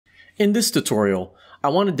In this tutorial, I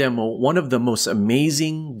want to demo one of the most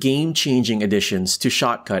amazing, game-changing additions to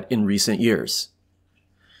Shotcut in recent years.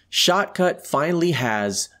 Shotcut finally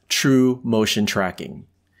has true motion tracking,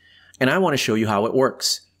 and I want to show you how it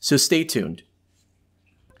works, so stay tuned.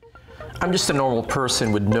 I'm just a normal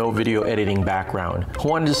person with no video editing background who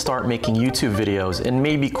wanted to start making YouTube videos and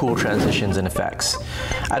maybe cool transitions and effects.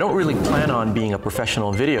 I don't really plan on being a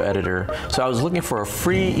professional video editor, so I was looking for a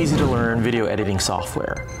free, easy to learn video editing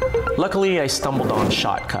software. Luckily, I stumbled on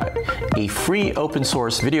Shotcut, a free open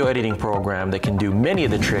source video editing program that can do many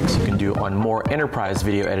of the tricks you can do on more enterprise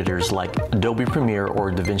video editors like Adobe Premiere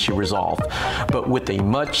or DaVinci Resolve, but with a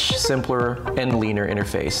much simpler and leaner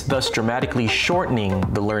interface, thus dramatically shortening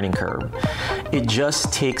the learning curve. It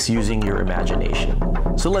just takes using your imagination.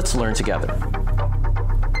 So let's learn together.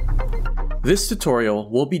 This tutorial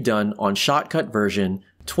will be done on Shotcut version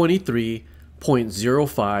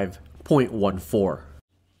 23.05.14.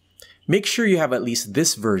 Make sure you have at least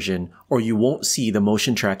this version or you won't see the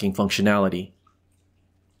motion tracking functionality.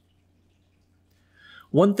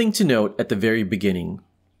 One thing to note at the very beginning,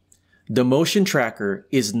 the motion tracker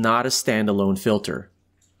is not a standalone filter.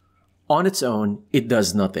 On its own, it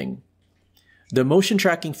does nothing. The motion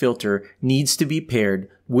tracking filter needs to be paired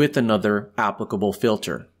with another applicable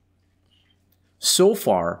filter. So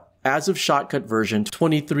far, as of Shotcut version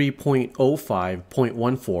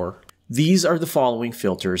 23.05.14, these are the following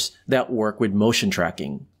filters that work with motion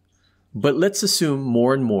tracking. But let's assume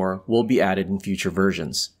more and more will be added in future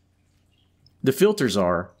versions. The filters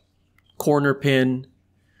are corner pin,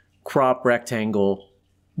 crop rectangle,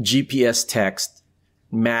 GPS text,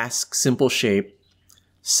 mask simple shape,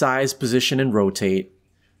 size, position, and rotate,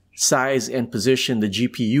 size and position the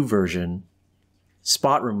GPU version,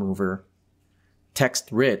 spot remover, text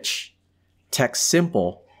rich, text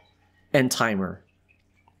simple, and timer.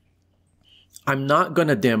 I'm not going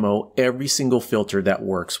to demo every single filter that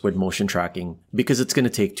works with motion tracking because it's going to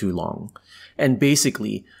take too long. And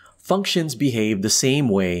basically, functions behave the same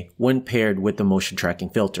way when paired with the motion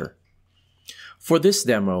tracking filter. For this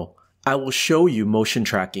demo, I will show you motion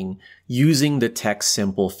tracking using the text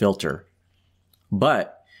simple filter.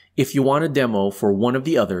 But if you want a demo for one of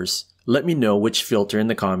the others, let me know which filter in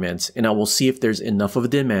the comments and I will see if there's enough of a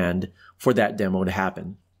demand for that demo to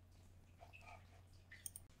happen.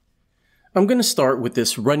 I'm going to start with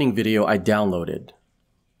this running video I downloaded.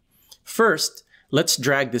 First, let's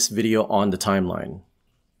drag this video on the timeline.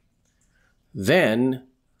 Then,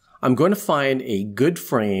 I'm going to find a good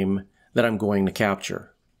frame that I'm going to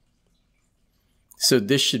capture. So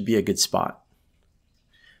this should be a good spot.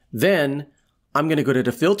 Then I'm going to go to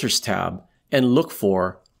the Filters tab and look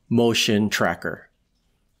for Motion Tracker.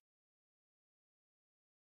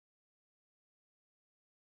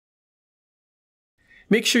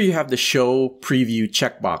 Make sure you have the Show Preview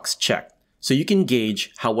checkbox checked so you can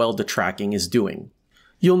gauge how well the tracking is doing.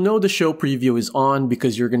 You'll know the Show Preview is on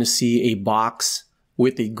because you're going to see a box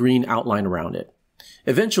with a green outline around it.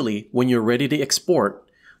 Eventually, when you're ready to export,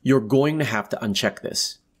 you're going to have to uncheck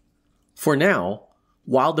this. For now,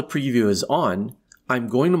 while the preview is on, I'm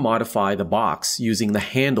going to modify the box using the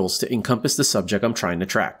handles to encompass the subject I'm trying to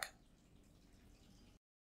track.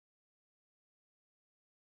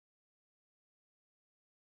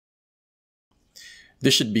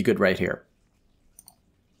 This should be good right here.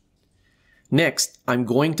 Next, I'm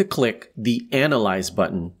going to click the Analyze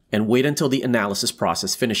button and wait until the analysis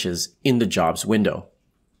process finishes in the Jobs window.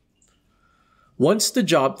 Once the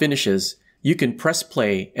job finishes, you can press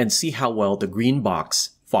play and see how well the green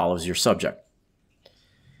box follows your subject.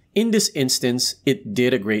 In this instance, it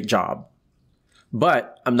did a great job.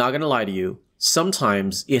 But I'm not going to lie to you,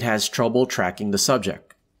 sometimes it has trouble tracking the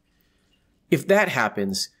subject. If that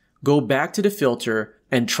happens, go back to the filter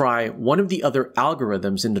and try one of the other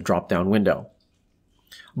algorithms in the drop-down window.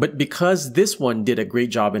 But because this one did a great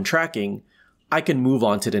job in tracking, I can move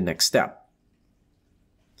on to the next step.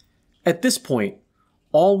 At this point,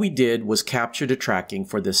 all we did was capture the tracking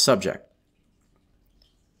for this subject.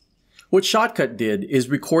 What Shotcut did is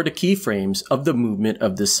record the keyframes of the movement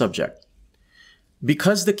of this subject.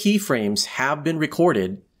 Because the keyframes have been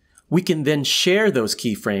recorded, we can then share those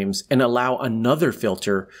keyframes and allow another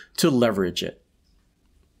filter to leverage it.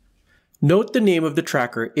 Note the name of the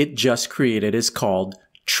tracker it just created is called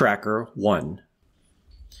Tracker 1.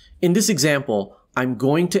 In this example, I'm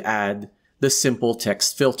going to add the simple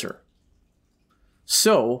text filter.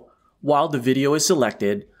 So, while the video is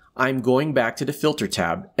selected, I'm going back to the Filter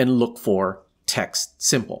tab and look for Text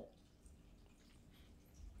Simple.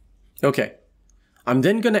 Okay, I'm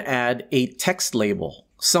then going to add a text label,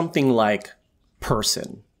 something like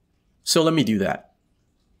person. So let me do that.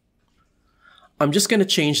 I'm just going to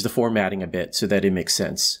change the formatting a bit so that it makes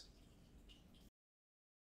sense.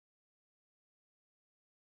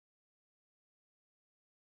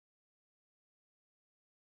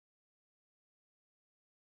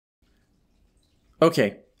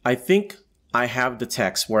 Okay, I think I have the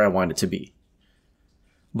text where I want it to be.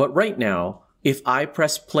 But right now, if I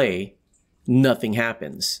press play, nothing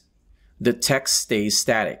happens. The text stays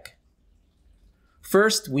static.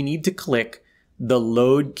 First, we need to click the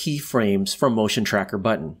Load Keyframes from Motion Tracker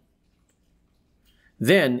button.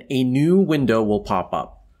 Then a new window will pop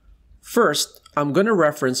up. First, I'm going to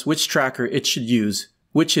reference which tracker it should use,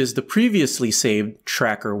 which is the previously saved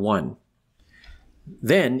Tracker 1.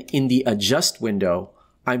 Then, in the Adjust window,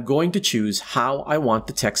 I'm going to choose how I want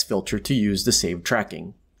the text filter to use the saved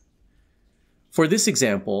tracking. For this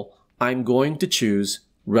example, I'm going to choose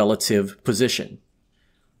Relative Position.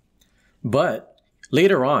 But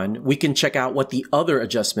later on, we can check out what the other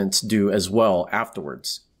adjustments do as well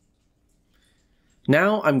afterwards.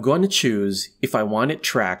 Now I'm going to choose if I want it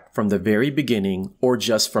tracked from the very beginning or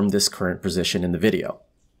just from this current position in the video.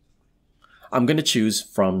 I'm going to choose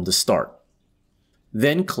from the start.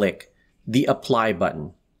 Then click the Apply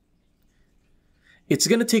button. It's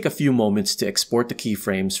going to take a few moments to export the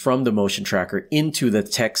keyframes from the motion tracker into the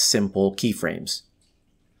text simple keyframes.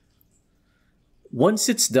 Once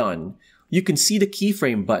it's done, you can see the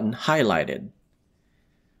keyframe button highlighted.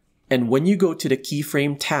 And when you go to the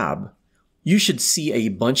keyframe tab, you should see a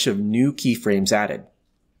bunch of new keyframes added.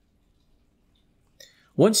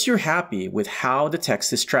 Once you're happy with how the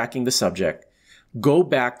text is tracking the subject, go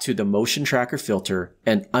back to the motion tracker filter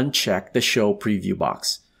and uncheck the Show Preview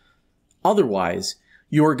box. Otherwise,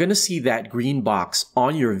 you are going to see that green box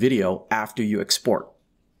on your video after you export.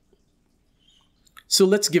 So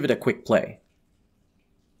let's give it a quick play.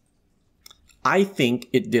 I think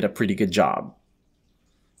it did a pretty good job.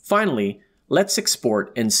 Finally, let's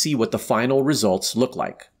export and see what the final results look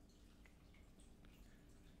like.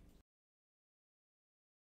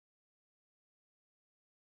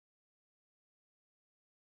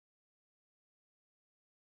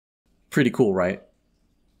 Pretty cool, right?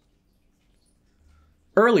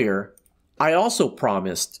 Earlier, I also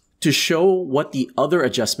promised to show what the other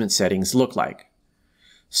adjustment settings look like.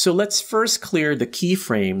 So let's first clear the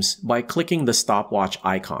keyframes by clicking the stopwatch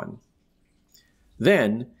icon.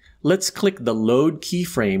 Then, let's click the Load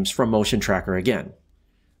Keyframes from Motion Tracker again.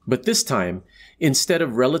 But this time, instead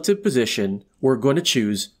of Relative Position, we're going to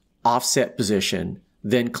choose Offset Position,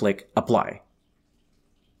 then click Apply.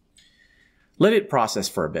 Let it process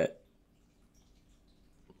for a bit.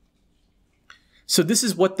 So this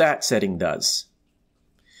is what that setting does.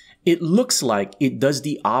 It looks like it does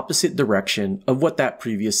the opposite direction of what that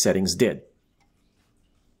previous settings did.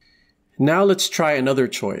 Now let's try another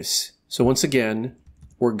choice. So once again,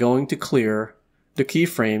 we're going to clear the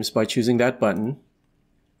keyframes by choosing that button.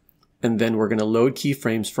 And then we're going to load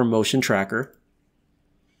keyframes from Motion Tracker.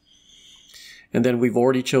 And then we've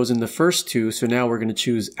already chosen the first two, so now we're going to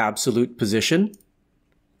choose Absolute Position.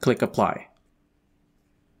 Click Apply.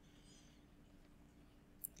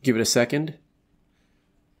 Give it a second.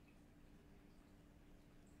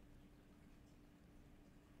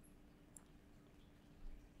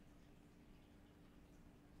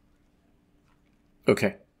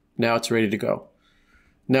 Okay, now it's ready to go.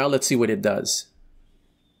 Now let's see what it does.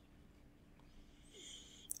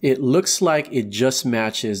 It looks like it just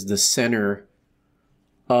matches the center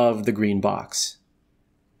of the green box.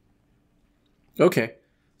 Okay,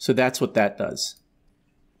 so that's what that does.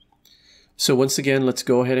 So once again, let's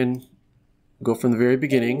go ahead and go from the very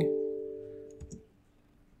beginning.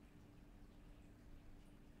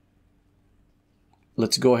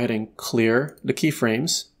 Let's go ahead and clear the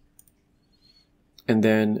keyframes. And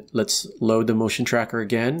then let's load the motion tracker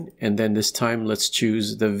again. And then this time, let's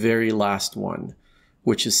choose the very last one,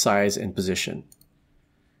 which is size and position.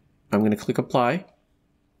 I'm going to click Apply.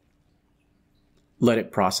 Let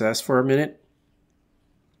it process for a minute.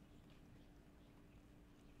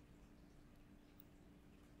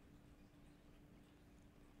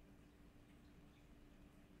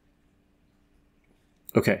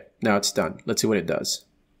 Okay, now it's done. Let's see what it does.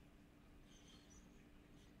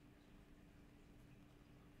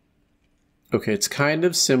 Okay, it's kind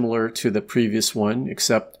of similar to the previous one,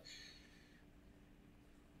 except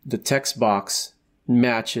the text box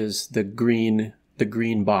matches the green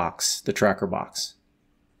box, the tracker box.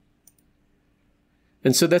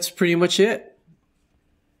 And so that's pretty much it.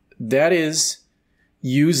 That is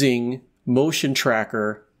using Motion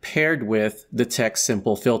Tracker paired with the Text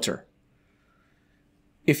Simple filter.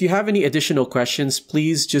 If you have any additional questions,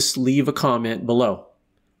 please just leave a comment below.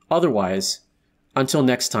 Otherwise, Until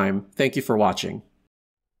next time, thank you for watching.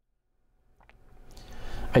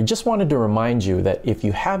 I just wanted to remind you that if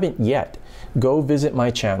you haven't yet, go visit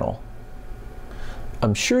my channel.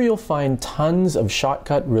 I'm sure you'll find tons of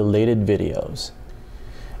Shotcut related videos.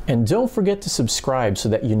 And don't forget to subscribe so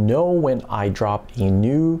that you know when I drop a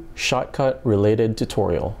new Shotcut related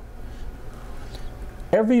tutorial.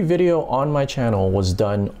 Every video on my channel was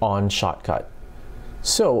done on Shotcut.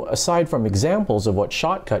 So aside from examples of what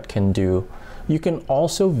Shotcut can do, you can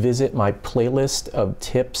also visit my playlist of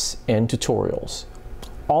tips and tutorials,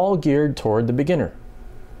 all geared toward the beginner.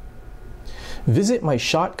 Visit my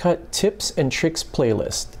Shotcut tips and tricks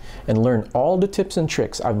playlist and learn all the tips and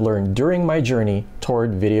tricks I've learned during my journey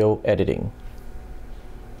toward video editing.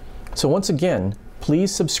 So once again,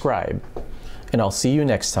 please subscribe, and I'll see you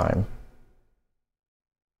next time.